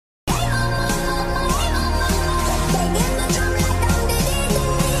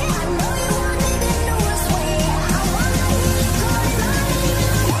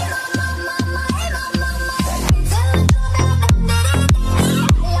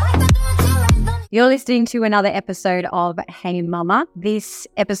You're listening to another episode of Hey Mama. This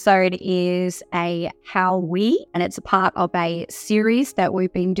episode is a How We, and it's a part of a series that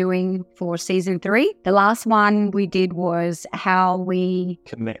we've been doing for season 3. The last one we did was how we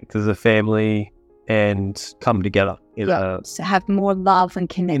connect as a family and come together so have more love and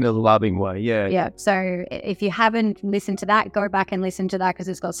connect in a loving way. Yeah. So if you haven't listened to that, go back and listen to that because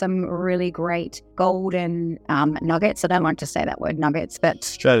it's got some really great golden nuggets. I don't like to say that word nuggets, but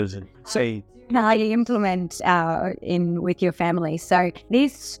strategy. See how you implement in with your family. So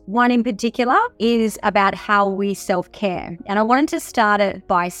this one in particular is about how we self-care. And I wanted to start it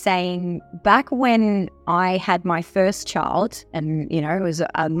by saying back when I had my first child and, it was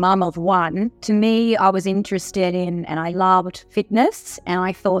a mum of one, to me, I was interested in and I loved fitness. And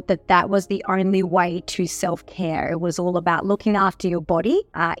I thought that that was the only way to self-care. It was all about looking after your body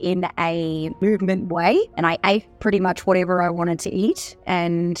in a movement way. And I ate pretty much whatever I wanted to eat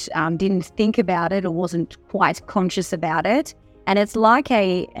and didn't think about it or wasn't quite conscious about it. And it's like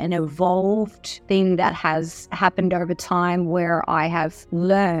an evolved thing that has happened over time where I have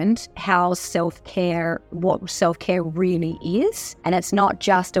learned how what self-care really is. And it's not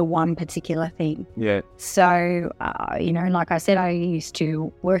just a one particular thing. Yeah. So, like I said, I used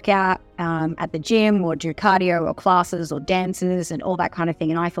to work out at the gym or do cardio or classes or dances and all that kind of thing.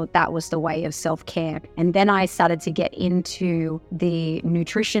 And I thought that was the way of self-care. And then I started to get into the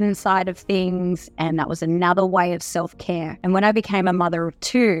nutrition side of things. And that was another way of self-care. And when I became a mother of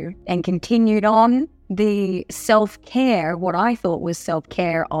 2 and continued on the self-care, what I thought was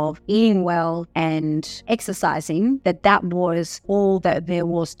self-care of eating well and exercising, that was all that there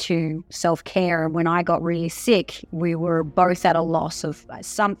was to self-care. And when I got really sick, we were both at a loss of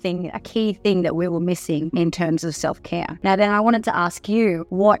something, a key thing that we were missing in terms of self-care. Now then I wanted to ask you,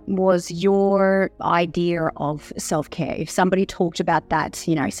 what was your idea of self-care? If somebody talked about that,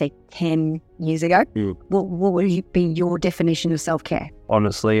 say 10 years ago, what would be your definition of self-care?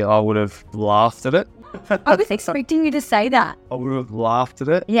 Honestly, I would have laughed at it. I was expecting you to say that. I would have laughed at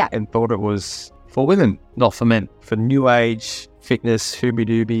it and thought it was for women, not for men. For new age fitness,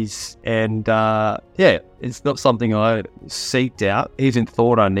 hoobie-doobies. And it's not something I seeked out, even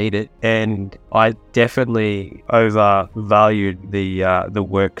thought I needed. And I definitely overvalued the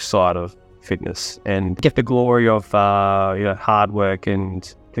work side of fitness and get the glory of hard work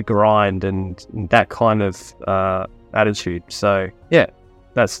and the grind and that kind of attitude. So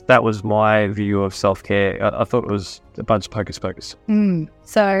that was my view of self-care. I thought it was a bunch of hocus pocus.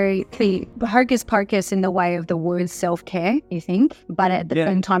 So the hocus pocus in the way of the word self-care, you think? But at the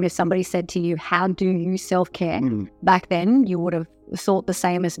same time, if somebody said to you, how do you self-care? Back then, you would have thought the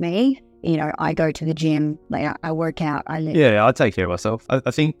same as me. I go to the gym, I work out, I live. Yeah, I take care of myself.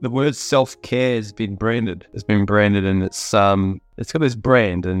 I think the word self-care has been branded. And it's got this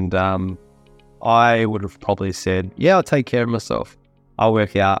brand. And I would have probably said, I'll take care of myself. I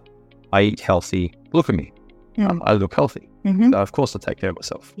work out, I eat healthy. Look at me. I look healthy. So of course I take care of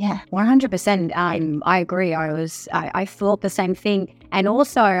myself. Yeah, 100%. I agree. I thought the same thing. And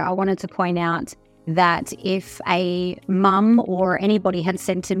also I wanted to point out that if a mum or anybody had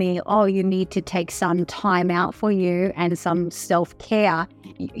said to me, oh, you need to take some time out for you and some self-care,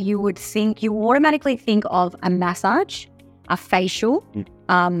 you automatically think of a massage, a facial,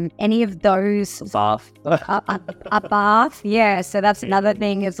 any of those. A bath. A bath, yeah. So that's another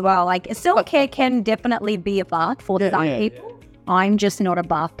thing as well. Like self-care can definitely be a bath for some people. I'm just not a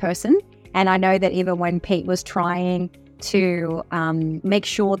bath person. And I know that even when Pete was trying to make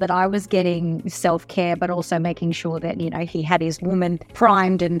sure that I was getting self-care, but also making sure that, he had his woman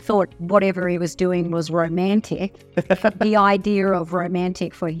primed and thought whatever he was doing was romantic. The idea of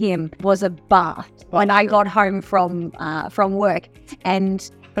romantic for him was a bath when I got home from work.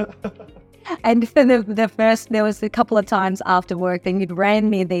 And for there was a couple of times after work, then you'd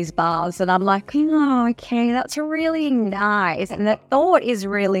ran me these baths and I'm like, okay, that's really nice. And the thought is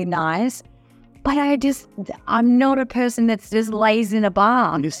really nice. But I'm not a person that's just lays in a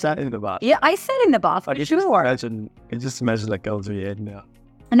bath. You sat in the bath? Yeah, I sat in the bath. I just imagine that goes through your head now.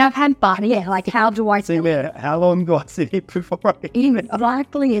 And I've had bath, like how do I sit here? How long do I sit here before I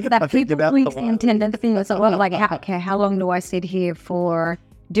Exactly. It's that people pleasing tendency. It's like, how long do I sit here for?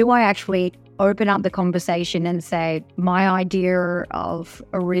 Do I actually open up the conversation and say, my idea of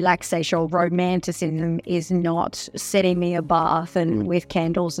a relaxation or romanticism is not setting me a bath and with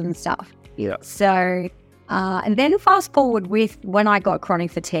candles and stuff. Yeah. So And then fast forward with when I got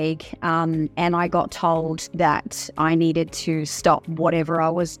chronic fatigue, and I got told that I needed to stop whatever I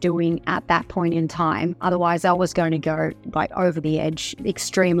was doing at that point in time. Otherwise, I was going to go like over the edge,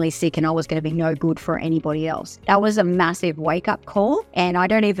 extremely sick, and I was going to be no good for anybody else. That was a massive wake-up call. And I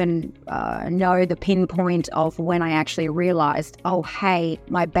don't even know the pinpoint of when I actually realized, oh, hey,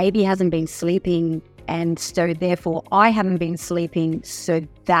 my baby hasn't been sleeping, and so therefore I haven't been sleeping. So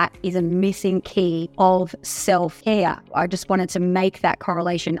that is a missing key of self-care. I just wanted to make that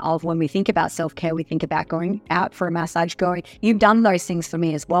correlation of when we think about self-care, we think about going out for a massage, you've done those things for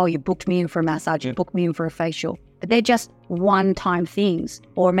me as well. You booked me in for a massage, you booked me in for a facial. But they're just one-time things,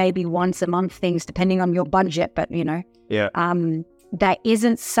 or maybe once a month things, depending on your budget. But, that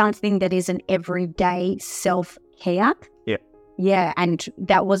isn't something that is an everyday self-care. Yeah, and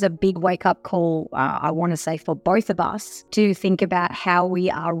that was a big wake-up call, I want to say, for both of us to think about how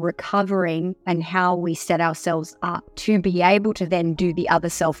we are recovering and how we set ourselves up to be able to then do the other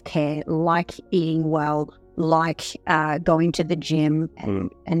self-care, like eating well, like going to the gym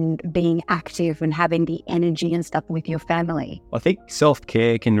and being active and having the energy and stuff with your family. I think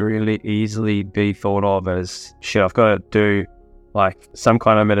self-care can really easily be thought of as, shit, I've got to do like some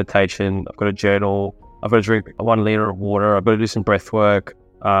kind of meditation, I've got to journal, I've got to drink 1 liter of water, I've got to do some breath work.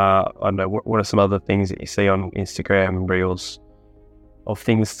 I don't know, what are some other things that you see on Instagram Reels of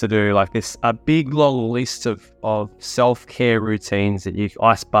things to do, like this, a big long list of self-care routines that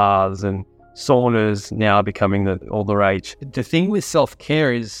ice baths and saunas now becoming all the rage. The thing with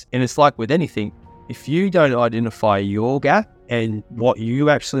self-care is, and it's like with anything, if you don't identify your gap and what you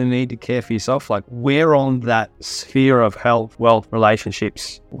actually need to care for yourself, like we're on that sphere of health, wealth,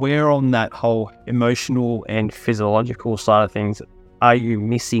 relationships, we're on that whole emotional and physiological side of things. Are you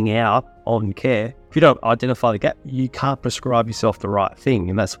missing out on care? If you don't identify the gap, you can't prescribe yourself the right thing.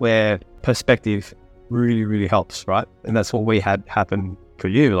 And that's where perspective really, really helps, right? And that's what we had happen for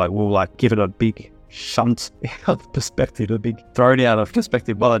you. Like we'll like give it a big shunt of perspective, a big throwdown of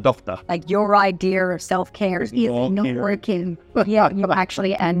perspective by the doctor. Like your idea of self-care is not working. Yeah, you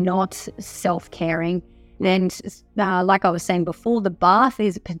actually are not self-caring. And like I was saying before, the bath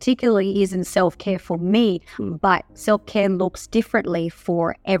isn't self-care for me, but self-care looks differently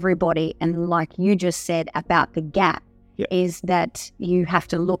for everybody. And like you just said about the gap, is that you have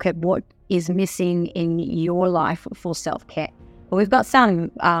to look at what is missing in your life for self-care. We've got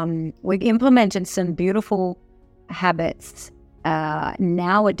we've implemented some beautiful habits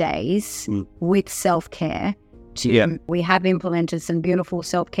nowadays with self-care. We have implemented some beautiful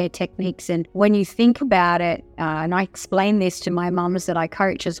self-care techniques. And when you think about it, and I explain this to my mums that I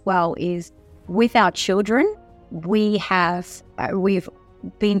coach as well, is with our children, we've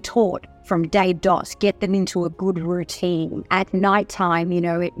been taught from day dot, get them into a good routine. At nighttime,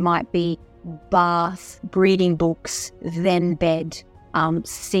 it might be bath, reading books, then bed,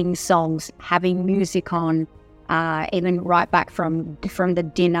 sing songs, having music on, even right back from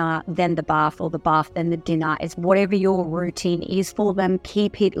the dinner, then the bath, or the bath, then the dinner. Is whatever your routine is for them,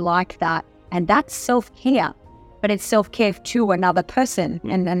 keep it like that. And that's self-care, but it's self-care to another person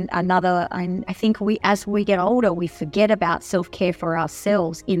and another. And I think as we get older, we forget about self-care for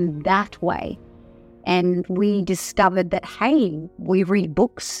ourselves in that way. And we discovered that, hey, we read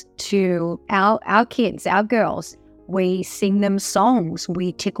books to our kids, our girls. We sing them songs.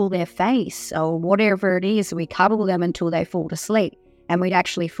 We tickle their face or whatever it is. We cuddle them until they fall asleep. And we'd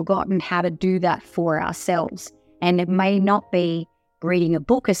actually forgotten how to do that for ourselves. And it may not be reading a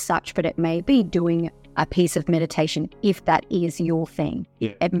book as such, but it may be doing a piece of meditation if that is your thing.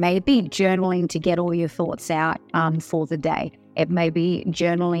 It may be journaling to get all your thoughts out for the day. It may be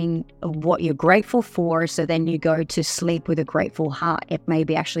journaling what you're grateful for, so then you go to sleep with a grateful heart. It may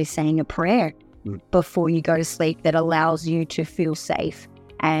be actually saying a prayer before you go to sleep that allows you to feel safe,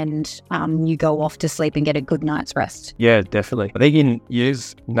 and you go off to sleep and get a good night's rest. Yeah, definitely. I think you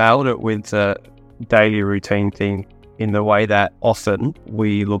nailed it with the daily routine thing, in the way that often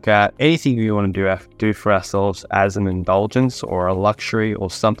we look at anything we want to do for ourselves as an indulgence or a luxury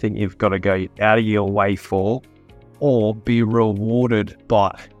or something you've got to go out of your way for, or be rewarded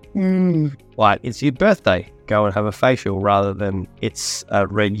by. Like, it's your birthday, go and have a facial, rather than it's a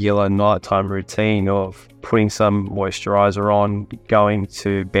regular nighttime routine of putting some moisturizer on, going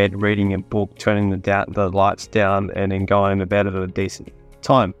to bed, reading a book, turning the lights down, and then going to bed at a decent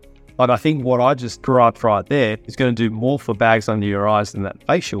time. Like, I think what I just grabbed right there is going to do more for bags under your eyes than that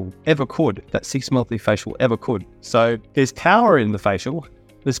facial ever could, that 6 monthly facial ever could. So there's power in the facial.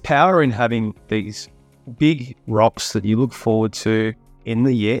 There's power in having these big rocks that you look forward to in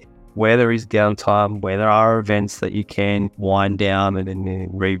the year, where there is downtime, where there are events that you can wind down and then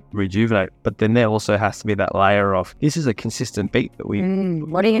rejuvenate. But then there also has to be that layer of, this is a consistent beat that we...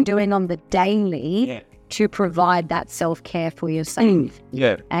 What are you doing on the daily to provide that self-care for yourself?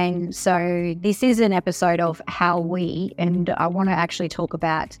 Yeah. And so this is an episode of how we, and I want to actually talk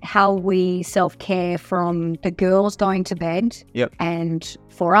about how we self-care from the girls going to bed and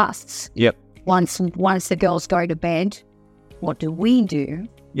for us. Once the girls go to bed, what do we do?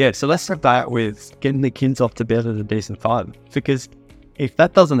 Yeah, so let's start with getting the kids off to bed at a decent time. Because if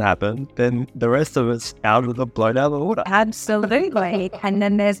that doesn't happen, then the rest of it's blown out of the water. Absolutely. And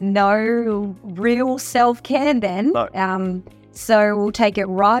then there's no real self-care then. No. So we'll take it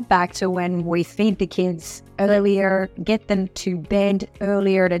right back to when we feed the kids earlier, get them to bed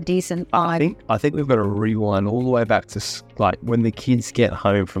earlier at a decent time. I think we've got to rewind all the way back to like when the kids get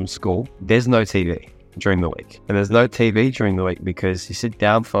home from school. There's no TV during the week, and there's no TV during the week because you sit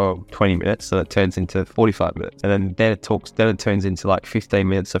down for 20 minutes, so it turns into 45 minutes, and then it turns into like 15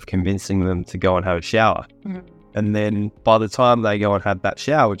 minutes of convincing them to go and have a shower. And then by the time they go and have that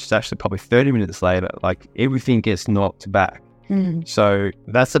shower, which is actually probably 30 minutes later, like everything gets knocked back. So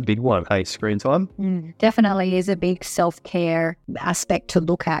that's a big one. Hey, screen time definitely is a big self-care aspect to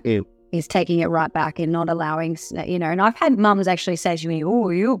look at. Is taking it right back and not allowing, and I've had mums actually say to me, oh,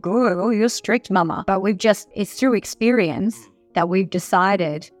 you're good, oh, you're strict, mama. But it's through experience that we've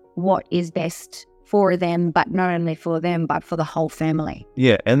decided what is best for them, but not only for them, but for the whole family.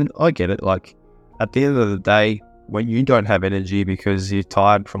 Yeah, and I get it. Like, at the end of the day, when you don't have energy because you're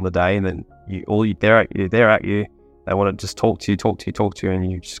tired from the day and then they're at you, they want to just talk to you, and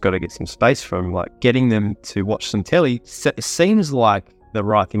you just got to get some space from, like, getting them to watch some telly. It seems like the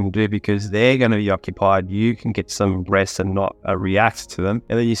right thing to do because they're going to be occupied. You can get some rest and not react to them,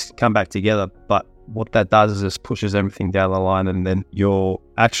 and then you come back together. But what that does is just pushes everything down the line, and then your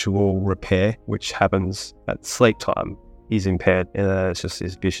actual repair, which happens at sleep time, is impaired, and it's just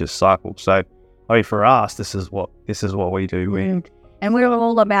this vicious cycle. So, I mean, for us, this is what we do. And we're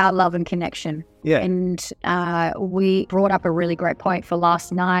all about love and connection. Yeah. And we brought up a really great point for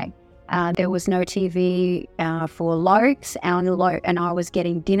last night. There was no TV for Lokes, and I was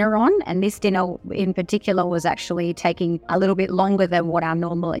getting dinner on, and this dinner in particular was actually taking a little bit longer than what our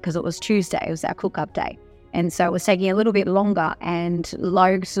normally, because it was Tuesday, it was our cook-up day. And so it was taking a little bit longer, and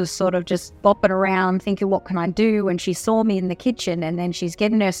Lokes was sort of just bopping around thinking, what can I do? And she saw me in the kitchen, and then she's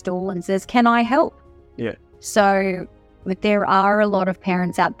getting her stool and says, can I help? Yeah. So there are a lot of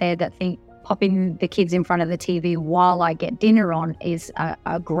parents out there that think popping the kids in front of the TV while I get dinner on is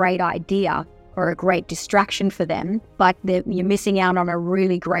a great idea or a great distraction for them, but you're missing out on a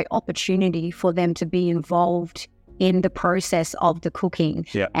really great opportunity for them to be involved in the process of the cooking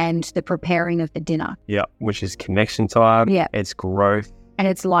and the preparing of the dinner. Yeah, which is connection time. Yeah. It's growth. And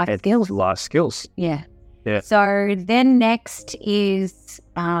it's life skills. Yeah. So then next is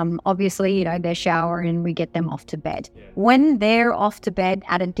obviously, they shower and we get them off to bed. When they're off to bed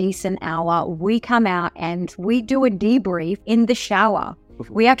at a decent hour, we come out and we do a debrief in the shower.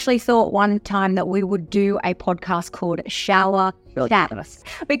 We actually thought one time that we would do a podcast called Shower Chats,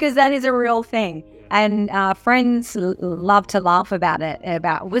 because that is a real thing. And friends love to laugh about it.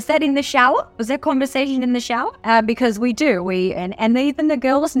 Was that in the shower? Was that conversation in the shower? Because we do. And even the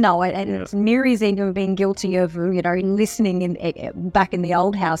girls know it. And Miri's even been guilty of, listening back in the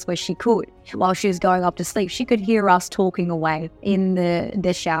old house where she could, while she was going up to sleep, she could hear us talking away in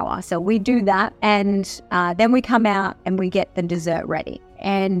the shower. So we do that, and then we come out and we get the dessert ready.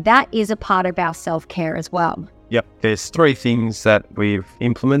 And that is a part of our self-care as well. Yep. There's 3 things that we've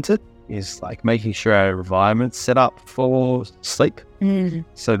implemented. Is like making sure our environment's set up for sleep.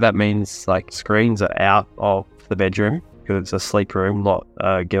 So that means like screens are out of the bedroom because it's a sleep room, not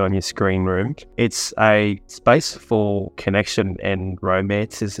get on your screen room. It's a space for connection and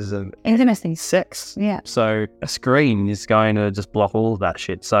romanticism, intimacy, sex. Yeah. So a screen is going to just block all of that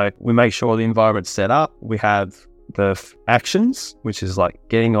shit. So we make sure the environment's set up. We have the actions, which is like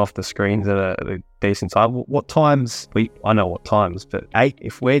getting off the screens at a decent time. What times? I know what times, but 8.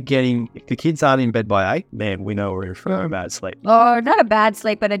 If the kids aren't in bed by 8, man, we know we're in for a bad sleep. Oh, not a bad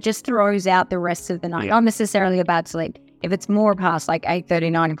sleep, but it just throws out the rest of the night. Not necessarily a bad sleep. If it's more past like 8:30,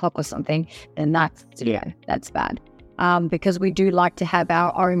 9 o'clock or something, then that's bad. Because we do like to have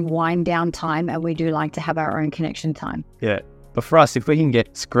our own wind down time, and we do like to have our own connection time. Yeah. But for us, if we can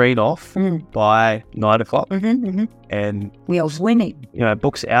get screen off by 9 o'clock and We are winning.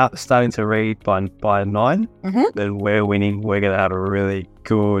 books out, starting to read by 9, then we're winning. We're going to have a really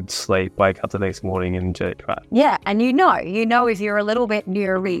good sleep, wake up the next morning and right. Yeah, and you know if you're a little bit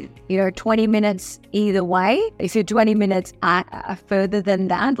near 20 minutes either way. If you're 20 minutes further than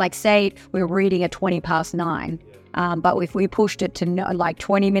that, like say we're reading at 20 past 9, but if we pushed it to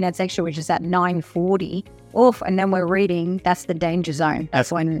 20 minutes extra, which is at 9:40, and then we're reading, that's the danger zone.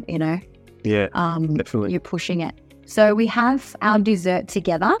 That's when, definitely. you're pushing it. So we have our dessert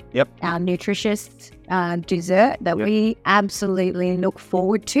together. Yep. Our nutritious dessert that we absolutely look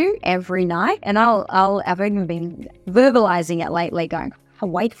forward to every night. And I've even been verbalizing it lately, going, I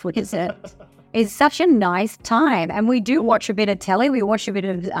wait for dessert. It's such a nice time. And we do watch a bit of telly. We watch a bit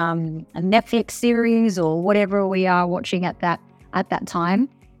of a Netflix series or whatever we are watching at that time.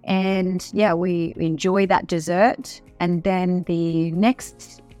 And we enjoy that dessert. And then the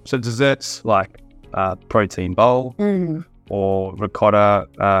next... So desserts like protein bowl or ricotta,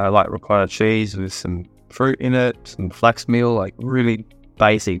 like ricotta cheese with some fruit in it, some flax meal, like really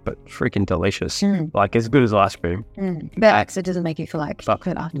basic but freaking delicious. Like as good as ice cream. But it doesn't make you feel like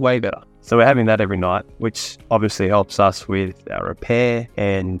way better. So we're having that every night, which obviously helps us with our repair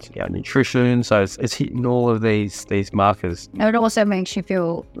and our nutrition. So it's hitting all of these markers. And it also makes you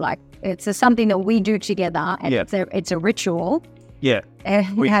feel like it's something that we do together, and it's a ritual. Yeah,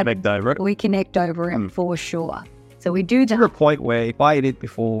 we connect over it. We connect over it for sure. So we do. To a point where if I eat it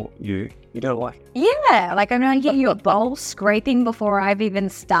before you don't like it. Yeah, like I'm going to get you a bowl scraping before I've even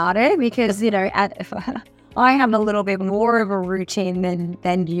started because, I have a little bit more of a routine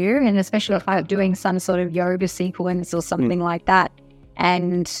than you, and especially if I'm doing some sort of yoga sequence or something like that.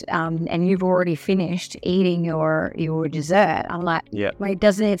 And you've already finished eating your dessert. I'm like, wait,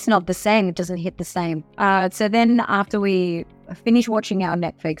 it's not the same. It doesn't hit the same. So then after we finish watching our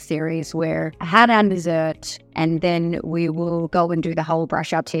Netflix series, we're had our dessert, and then we will go and do the whole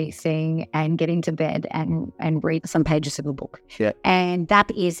brush our teeth thing and get into bed and read some pages of a book. Yeah. And that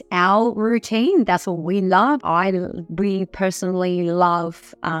is our routine. That's what we love. We personally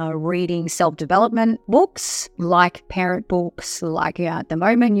love reading self-development books, like parent books, like at the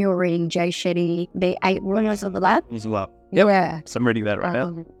moment you're reading Jay Shetty, The 8 Rules of the Lab. As well. Yep. Yeah. So I'm reading that right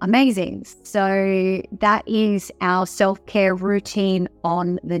now. Amazing. So that is our self-care routine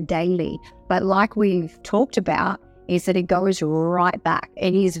on the daily. But like we've talked about, is that it goes right back.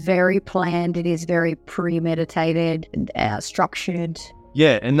 It is very planned. It is very premeditated, structured.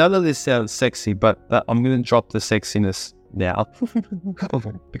 Yeah, and none of this sounds sexy, but I'm going to drop the sexiness now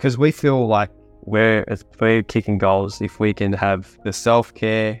because we feel like we're kicking goals if we can have the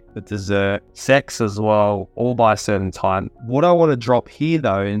self-care, the dessert, sex as well, all by a certain time. What I want to drop here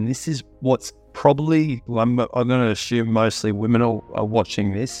though, and this is what's probably, I'm going to assume mostly women are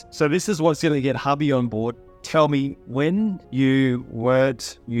watching this. So this is what's going to get hubby on board. Tell me, when you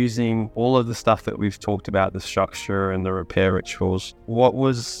weren't using all of the stuff that we've talked about, the structure and the repair rituals, what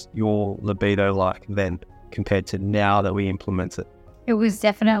was your libido like then compared to now that we implement it? It was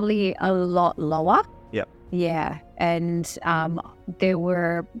definitely a lot lower. Yep. Yeah. And there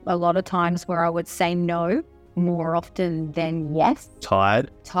were a lot of times where I would say no more often than yes. Tired,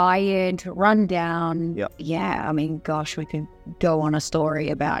 run down. Yep. Yeah. I mean, gosh, we could go on a story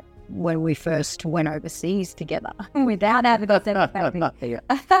about when we first went overseas together without having got that.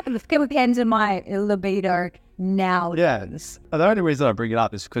 It depends on my libido now. Yeah. The only reason I bring it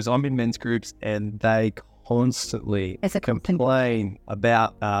up is because I'm in men's groups and they constantly complain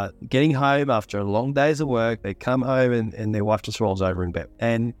about getting home after a long days of work. They come home and their wife just rolls over in bed.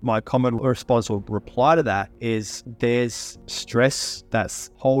 And my common response or reply to that is there's stress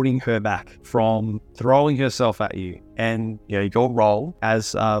that's holding her back from throwing herself at you. And your role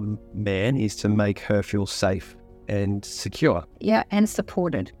as man is to make her feel safe and secure. Yeah, and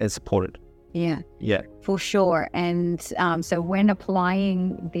supported. Yeah. Yeah. For sure. And so when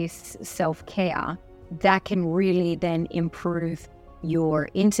applying this self-care, that can really then improve your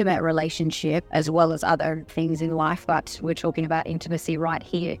intimate relationship as well as other things in life. But we're talking about intimacy right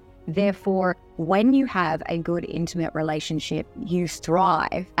here. Therefore, when you have a good intimate relationship, you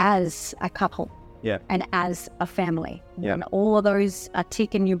thrive as a couple. Yeah. And as a family. Yeah. When all of those are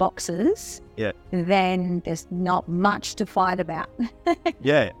ticking your boxes, then there's not much to fight about.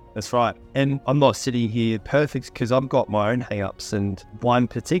 Yeah, that's right. And I'm not sitting here perfect because I've got my own hang-ups, and one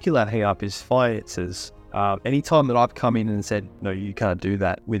particular hang-up is finances. Anytime that I've come in and said, no, you can't do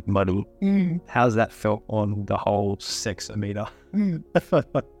that with money, how's that felt on the whole sexometer?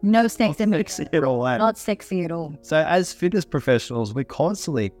 No sex Sexy at all, eh? Not sexy at all. So as fitness professionals, we're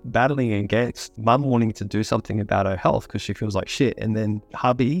constantly battling against mum wanting to do something about her health because she feels like shit, and then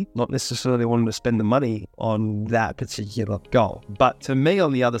hubby not necessarily wanting to spend the money on that particular goal. But to me,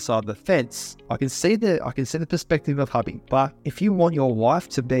 on the other side of the fence, I can see the perspective of hubby. But if you want your wife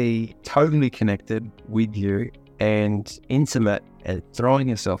to be totally connected with you and intimate and throwing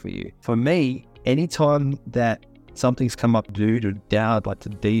herself at you, for me, anytime that something's come up due to down, like to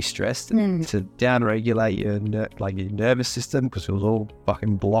de-stress, to down-regulate your nervous system because it was all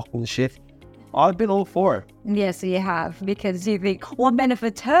fucking blocked and shit, I've been all for it. Yes, you have, because you think, what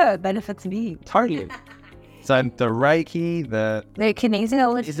benefits her benefits me. Totally. So the Reiki, the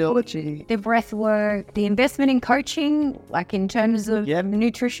kinesiology, the breath work, the investment in coaching, like in terms of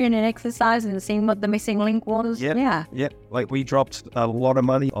nutrition and exercise and seeing what the missing link was. Yeah. Like we dropped a lot of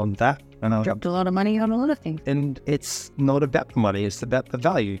money on that. And I dropped a lot of money on a lot of things. And it's not about the money, it's about the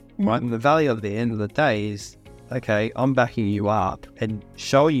value, right? And the value at the end of the day is, okay, I'm backing you up and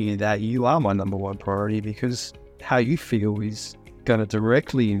showing you that you are my number one priority, because how you feel is going to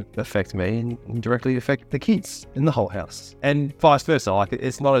directly affect me and directly affect the kids in the whole house, and vice versa. Like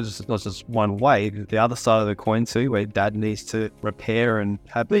it's not just one way. The other side of the coin too, where dad needs to repair and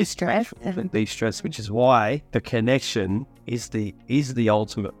have de-stress, which is why the connection is the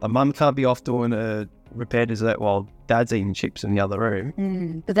ultimate. A mum can't be off doing a repair dessert while dad's eating chips in the other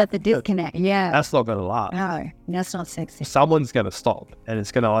room. But that's the disconnect. Yeah, that's not going to last. No, that's not sexy. Someone's going to stop, and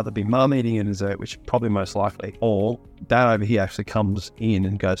it's going to either be mum eating a dessert, which probably most likely, or dad over here actually comes in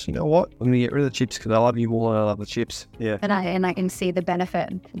and goes, you know what, I'm going to get rid of the chips because I love you more than I love the chips. Yeah. And I can see the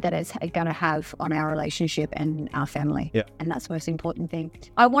benefit that it's going to have on our relationship and our family. Yeah. And that's the most important thing.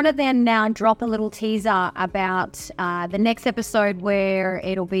 I want to then now drop a little teaser about the next episode, where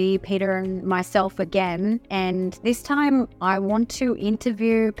it'll be Peter and myself again. And this time I want to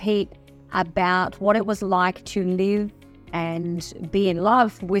interview Pete about what it was like to live and be in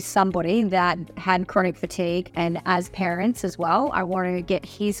love with somebody that had chronic fatigue, and as parents as well. I want to get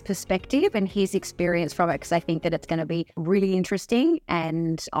his perspective and his experience from it, because I think that it's going to be really interesting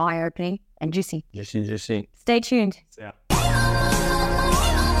and eye-opening and juicy. Juicy. Stay tuned. Yeah.